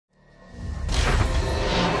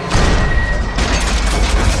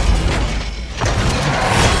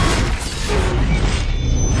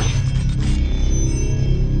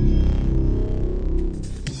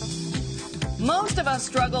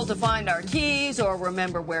struggle to find our keys or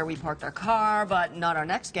remember where we parked our car, but not our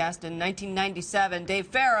next guest. In 1997, Dave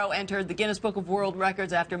Farrow entered the Guinness Book of World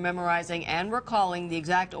Records after memorizing and recalling the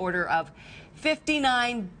exact order of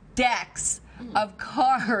 59 decks of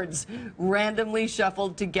cards randomly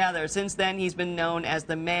shuffled together. Since then, he's been known as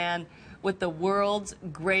the man with the world's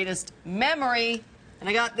greatest memory. And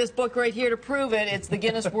I got this book right here to prove it. It's the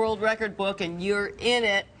Guinness World Record book, and you're in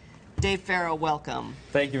it. Dave Farrow, welcome.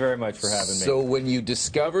 Thank you very much for having me. So when you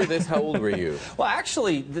discovered this, how old were you? Well,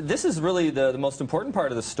 actually, this is really the most important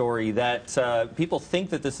part of the story, that people think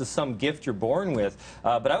that this is some gift you're born with.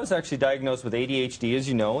 But I was actually diagnosed with ADHD, as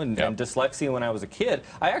you know, and dyslexia when I was a kid.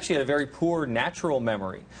 I actually had a very poor natural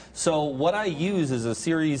memory. So what I use is a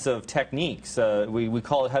series of techniques. We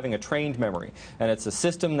call it having a trained memory. And it's a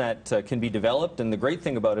system that can be developed. And the great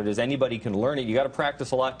thing about it is anybody can learn it. You got to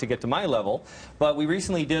practice a lot to get to my level. But we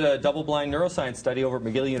recently did a double-blind neuroscience study over at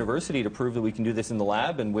McGill University to prove that we can do this in the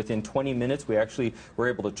lab, and within 20 minutes we actually were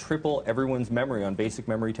able to triple everyone's memory on basic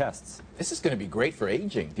memory tests. This is going to be great for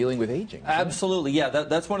aging, dealing with aging. Absolutely, yeah.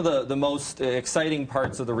 That's one of the most exciting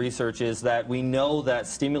parts of the research, is that we know that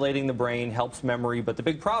stimulating the brain helps memory, but the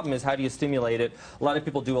big problem is how do you stimulate it? A lot of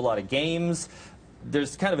people do a lot of games.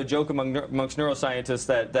 There's kind of a joke amongst neuroscientists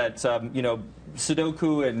that you know,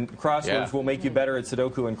 Sudoku and crosswords will make you better at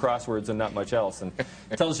Sudoku and crosswords and not much else. And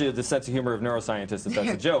it tells you the sense of humor of neuroscientists if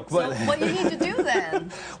that's a joke. But so what do you need to do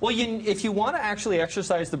then? Well, if you want to actually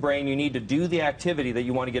exercise the brain, you need to do the activity that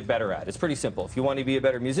you want to get better at. It's pretty simple. If you want to be a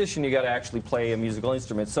better musician, you got to actually play a musical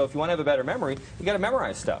instrument. So if you want to have a better memory, you got to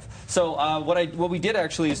memorize stuff. So what we did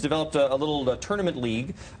actually is developed a little tournament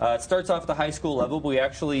league. It starts off at the high school level, but we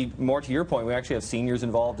actually, more to your point, we actually have seniors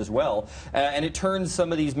involved as well. And it turns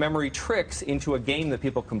some of these memory tricks into a game that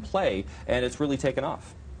people can play, and it's really taken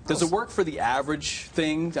off. Does it work for the average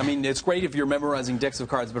thing? I mean, it's great if you're memorizing decks of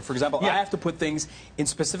cards, but for example, I have to put things in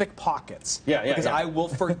specific pockets because I will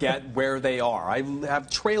forget where they are. I have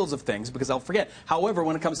trails of things because I'll forget. However,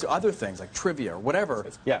 when it comes to other things like trivia or whatever,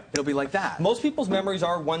 it'll be like that. Most people's memories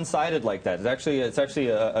are one-sided like that. It's actually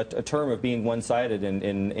a term of being one-sided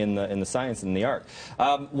in the science and the art.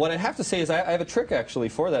 What I have to say is I have a trick actually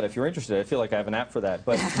for that. If you're interested, I feel like I have an app for that.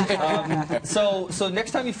 But so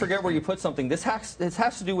next time you forget where you put something, this has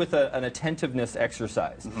to do with an attentiveness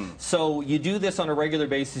exercise. So you do this on a regular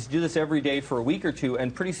basis, you do this every day for a week or two,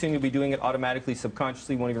 and pretty soon you'll be doing it automatically,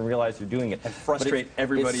 subconsciously, you won't even realize you're doing it. And frustrate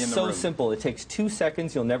everybody in the room. It's so simple. It takes 2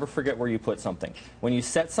 seconds. You'll never forget where you put something. When you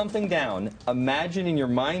set something down, imagine in your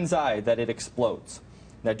mind's eye that it explodes.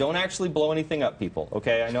 Now, don't actually blow anything up, people,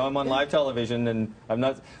 okay? I know I'm on live television, and I'm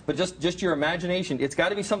not, but just your imagination. It's got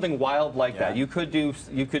to be something wild like that. You could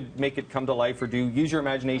make it come to life, or use your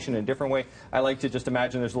imagination in a different way. I like to just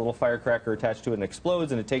imagine there's a little firecracker attached to it and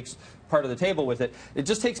explodes, and it takes part of the table with it. It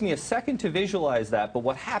just takes me a second to visualize that, but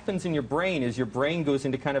what happens in your brain is your brain goes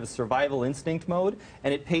into kind of a survival instinct mode,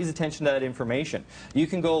 and it pays attention to that information. You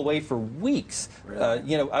can go away for weeks. Really?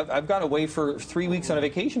 You know, I've gone away for 3 weeks on a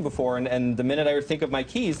vacation before, and the minute I think of my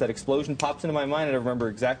keys, that explosion pops into my mind, and I remember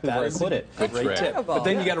exactly where I put it. Good tip. But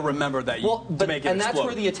then you got to remember that to make it and explode. that's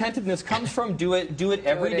where the attentiveness comes from. Do it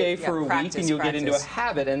every day for a week, and you'll get into a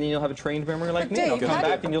habit, and then you'll have a trained memory like me. I'll come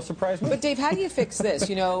back and you'll surprise me. But Dave, how do you fix this?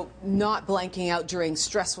 You know, not blanking out during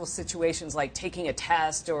stressful situations like taking a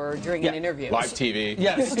test or during an interview. Live TV.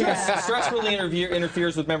 Yes, stress really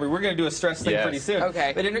interferes with memory. We're going to do a stress thing pretty soon.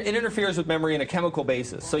 Okay. But it interferes with memory in a chemical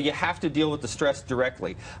basis, so you have to deal with the stress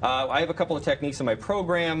directly. I have a couple of techniques in my program.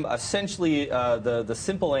 Essentially, the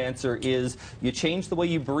simple answer is you change the way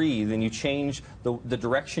you breathe, and you change the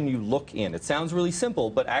direction you look in. It sounds really simple,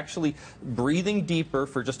 but actually breathing deeper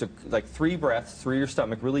for just like 3 breaths through your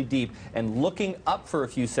stomach, really deep, and looking up for a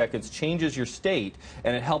few seconds changes your state,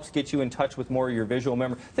 and it helps get you in touch with more of your visual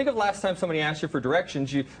memory. Think of last time somebody asked you for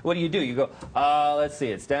directions. What do? You go, let's see,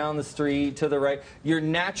 it's down the street to the right. Your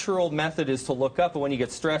natural method is to look up, but when you get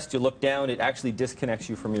stressed, you look down. It actually disconnects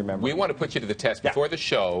you from your memory. We want to put you to the test. Before the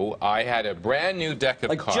show, I had a brand new deck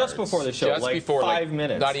of cards. Just before the show, just like before, 5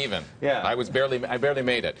 minutes. Not even. Yeah. I barely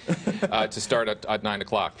made it to start at 9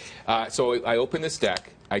 o'clock. So I opened this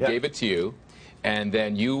deck. I gave it to you. And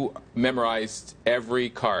then you memorized every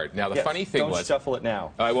card. Now, the funny thing was... Don't shuffle it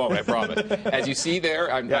now. I won't, I promise. As you see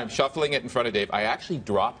there, I'm shuffling it in front of Dave. I actually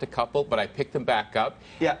dropped a couple, but I picked them back up.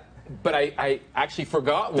 Yeah. But I actually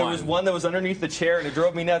forgot one. There was one that was underneath the chair, and it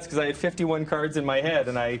drove me nuts because I had 51 cards in my head,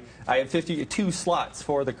 and I had 52 slots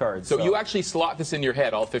for the cards. So you actually slot this in your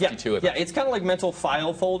head, all 52 of them? Yeah, it's kind of like mental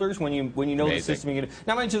file folders when you know the system. You can,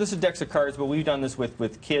 now, mind you, this is decks of cards, but we've done this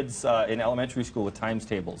with kids in elementary school with times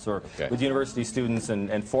tables, or with university students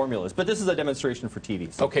and formulas. But this is a demonstration for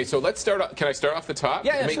TV. So. Okay, so let's start. Can I start off the top?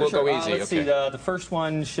 Yeah, We'll go easy. Let's see. The first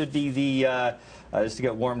one should be the. Just to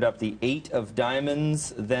get warmed up, the 8 of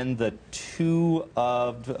diamonds, then the 2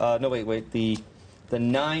 of the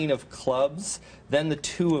 9 of clubs, then the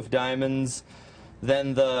 2 of diamonds,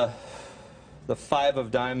 then the 5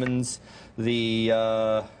 of diamonds, the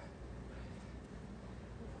yeah,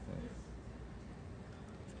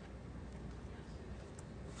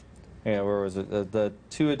 where was it? The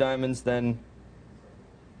 2 of diamonds, then.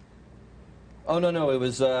 Oh no, it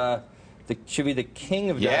was. Should be the king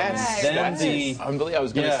of diamonds. Yes, then that's unbelievable. I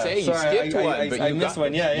was going to say, sorry, you skipped one, but I missed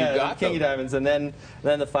one. Yeah, you got the king of diamonds, and then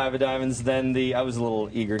the 5 of diamonds, then I was a little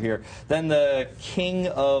eager here. Then the king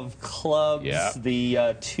of clubs,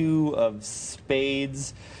 the 2 of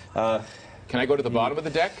spades. Can I go to the bottom of the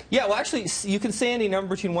deck? Yeah, well, actually, you can say any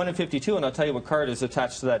number between 1 and 52, and I'll tell you what card is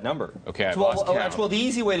attached to that number. Okay, I've lost count. Well, the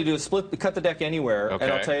easy way to do is cut the deck anywhere, okay.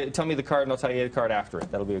 And I'll tell me the card, and I'll tell you the card after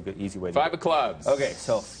it. That'll be a good, easy way to do it. 5 of clubs. Okay,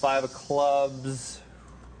 so 5 of clubs.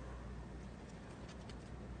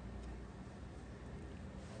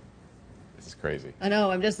 This is crazy. I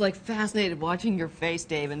know. I'm just like fascinated watching your face,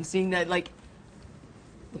 Dave, and seeing that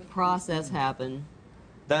the process happen.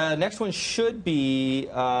 The next one should be.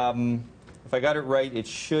 If I got it right, it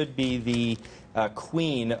should be the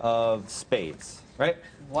queen of spades, right?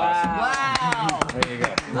 Wow. Wow. There you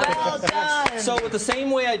go. Well done. So with the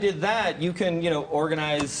same way I did that, you can,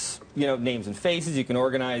 organize, names and faces. You can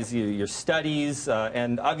organize your studies,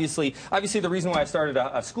 and obviously the reason why I started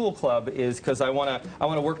a school club is because I want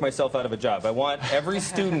to work myself out of a job. I want every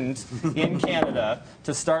student in Canada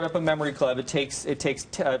to start up a memory club. It takes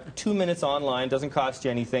 2 minutes online. Doesn't cost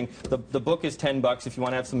you anything. The book is $10 if you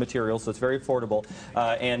want to have some material, so it's very affordable.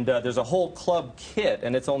 And there's a whole club kit,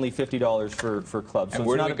 and it's only $50 for clubs. So and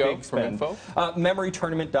where it's do not we a go big for spend. info?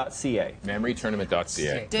 Memorytournament.ca.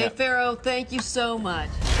 Memorytournament.ca. Dave Farrow, thank you so much.